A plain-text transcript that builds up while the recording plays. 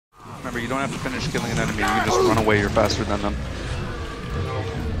Remember, you don't have to finish killing an enemy, you can just run away, you're faster than them.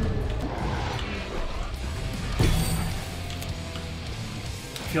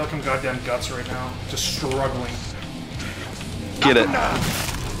 I feel like I'm goddamn guts right now. Just struggling. Get it.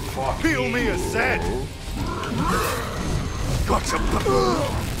 Fuck. Feel me a set. Gotcha.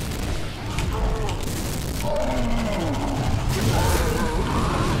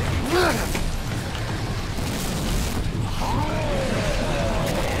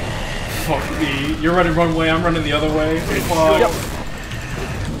 Fuck me. You're running one way, I'm running the other way. Fuck. Yep.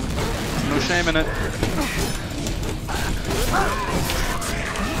 No shame in it.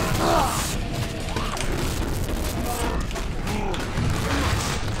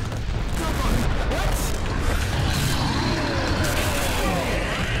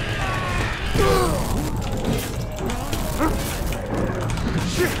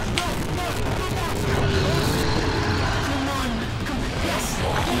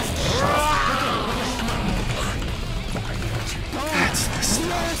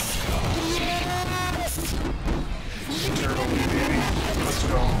 Let's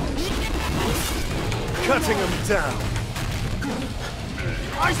go. Cutting them down.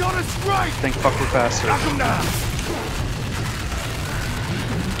 Eyes on us right. Think fuck we're faster. Knock them down.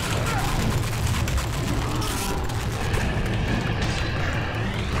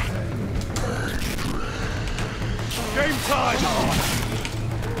 Game time.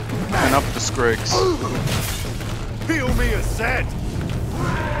 And up the Scriggs. Feel me a set.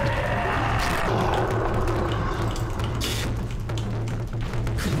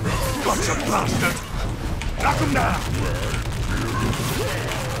 Gotcha, bastard. Knock him down.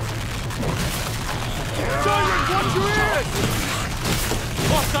 Tyrant, watch your ears.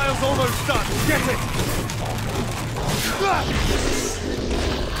 Hostiles almost done. Get it.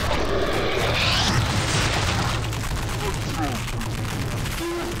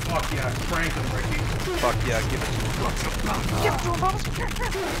 Fuck yeah, crank him, Ricky. Fuck yeah, give it to him.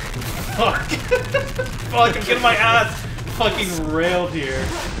 Fuck. Fuck, I'm getting my ass fucking railed here.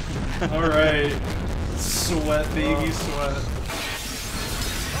 Alright. Sweat, baby, sweat.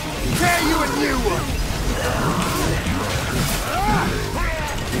 Tear you a new one.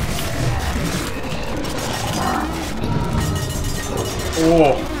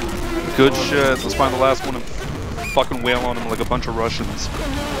 Oh. Good shit. Let's find the last one and fucking wail on him like a bunch of Russians.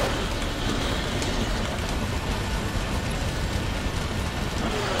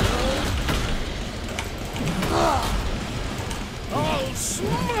 Oh,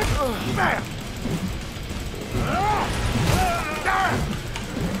 smack! Man!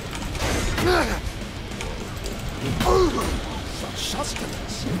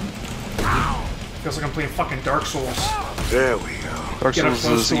 Feels like I'm playing fucking Dark Souls. There we go. Dark Get up Souls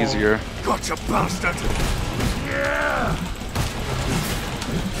close is to him. easier. Gotcha, bastard! Yeah!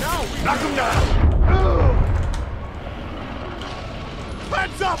 Knock him down!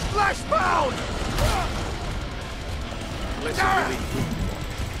 Heads up, flashbound!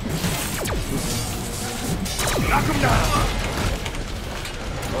 Knock him down!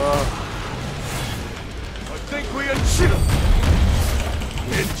 I think we unshit him!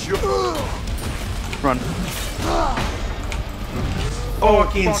 Enjoy! Run.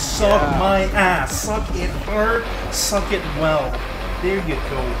 Fucking suck my ass. Suck it hard, suck it well. There you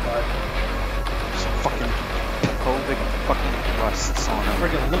go, bud. Just fucking pelvic fucking thrusts on him.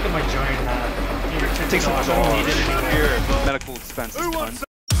 Friggin' look at my giant hat. Take some $10 time. off. He did it here. Medical expenses. Who wants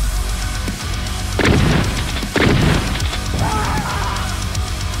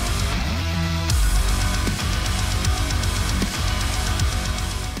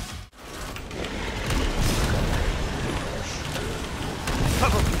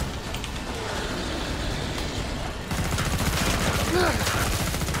Fun.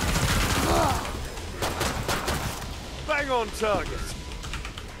 Bang on target.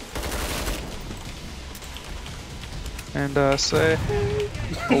 And say,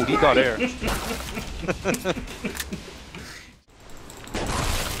 oh, he got air.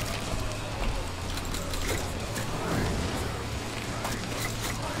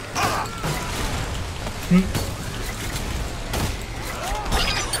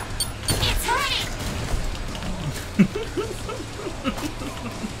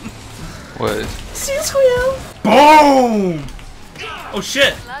 What? Seal squeal! Boom! Oh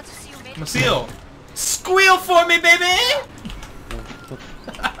shit! Maciel! Squeal for me, baby!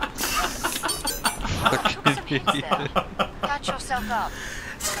 Catch yourself up.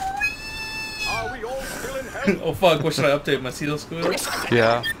 Are we all still in hell? Oh fuck, what should I update? Maciel squeal?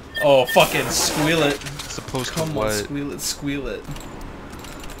 Yeah. Oh fucking squeal it. Supposed to Come on, what? squeal it, squeal it.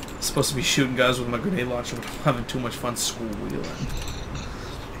 Supposed to be shooting guys with my grenade launcher, but I'm having too much fun squealing.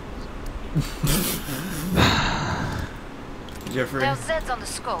 Jeffrey. There's Zeds on the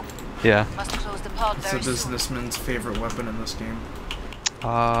scope. Yeah. Must close the pod It's a very soon. businessman's favorite weapon in this game.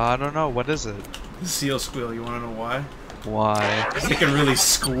 I don't know. What is it? The seal squeal. You want to know why? Why? They can really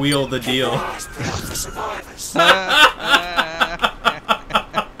squeal the deal.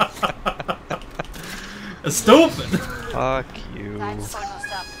 Stupid. Fuck you. Time's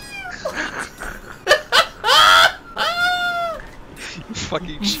almost up. You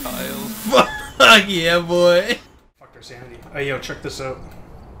fucking child. Fuck yeah, boy. Fuck their sanity. Hey, yo, check this out.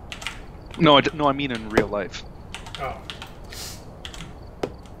 No, I mean in real life. Oh.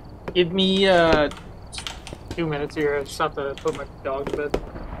 Give me 2 minutes here. I just have to put my dog to bed.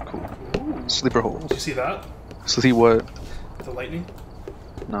 Cool. Sleeper holes. Did you see that? See what? The lightning?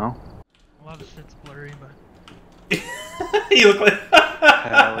 No. A lot of shit's blurry, but You look like.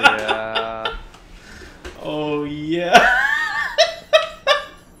 Hell yeah. Oh yeah.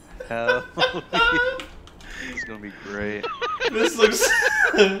 Hell yeah. It's gonna be great. This looks.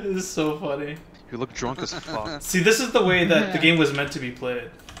 This is so funny. You look drunk as fuck. See, this is the way that the game was meant to be played.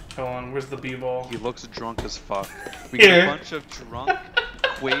 Hold on, where's the b-ball? He looks drunk as fuck. We Here. got a bunch of drunk,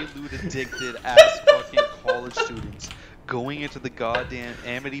 Quaalude addicted ass fucking college students going into the goddamn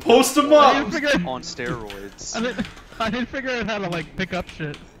Amity Post 'em I up! didn't figure, on steroids. I didn't figure out how to like pick up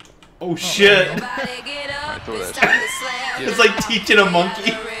shit. Oh shit! Alright, throw that shit. It's like teaching a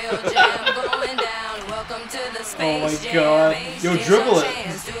monkey. Oh my god. Yo, dribble it.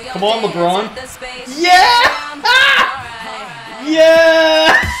 Come on, LeBron. Yeah!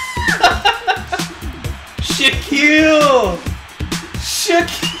 Yeah! Shaquille!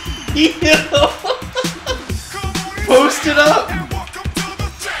 Shaquille! Post it up!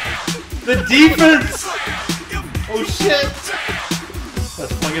 The defense! Oh shit!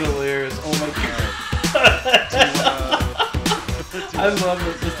 That's fucking hilarious. Oh my god. I love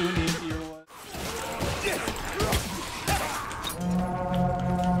it. Let's do an easier one.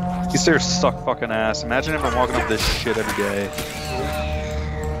 These stairs suck fucking ass. Imagine if I'm walking up this shit every day.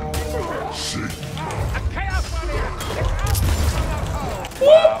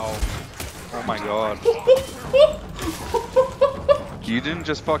 Wow. Oh my god. You didn't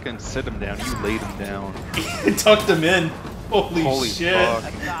just fucking sit him down, you laid him down. Tucked him in. Holy shit.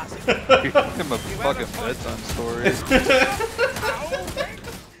 Fuck. You're giving him a fucking bedtime story.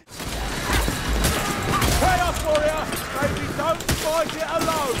 Chaos Warrior! Maybe don't fight it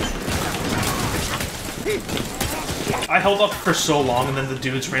alone! I held up for so long and then the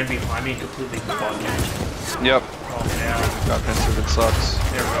dudes ran behind me and completely fucked me. Yep. Oh man. Got considered sucks.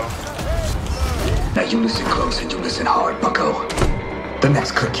 There we go. Now you listen close and you listen hard, bucko. The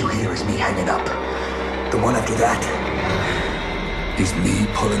next click you hear is me hanging up. The one after that is me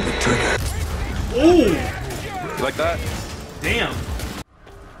pulling the trigger. Ooh! You like that? Damn.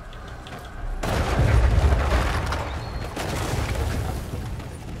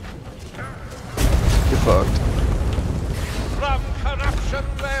 You're fucked. From corruption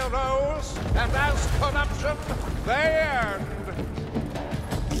they rose, and as corruption they earned.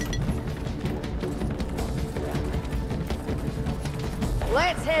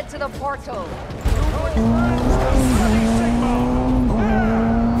 Let's head to the portal.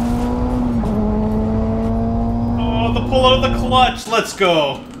 Oh, the pull out of the clutch. Let's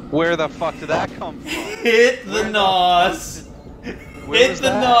go. Where the fuck did that come from? Hit the nos. Where Hit was the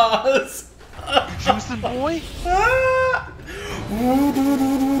that? nos. Juicing boy?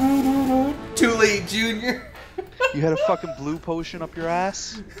 Too late, Junior. You had a fucking blue potion up your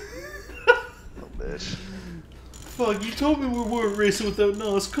ass? Little bitch. Fuck, you told me we weren't racing without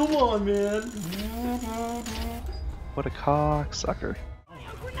nos. Come on, man. What a cocksucker.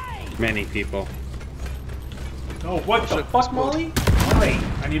 Many people. Oh, what the shit, fuck, explode. Molly? Molly.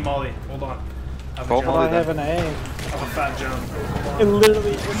 I need Molly. Hold on. Call Molly then. an egg. I have a fat jump. It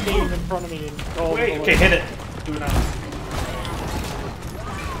literally just came in front of me and called Wait, okay, hit it. Do it now.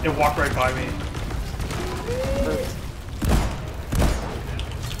 It walked right by me.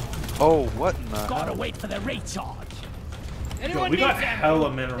 Oh, what in the Gotta hell? wait for the recharge. Yo, we got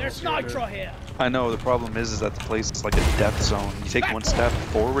hella minerals. There's here, nitro dude. here. I know, the problem is that the place is like a death zone. You take one step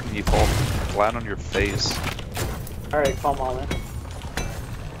forward and you fall flat on your face. Alright, come on then.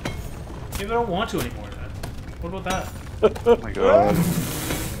 Maybe I don't want to anymore, then. What about that? Oh my god.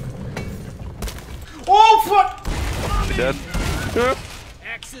 Oh, fuck! She dead?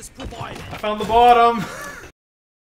 Access provided. I found the bottom.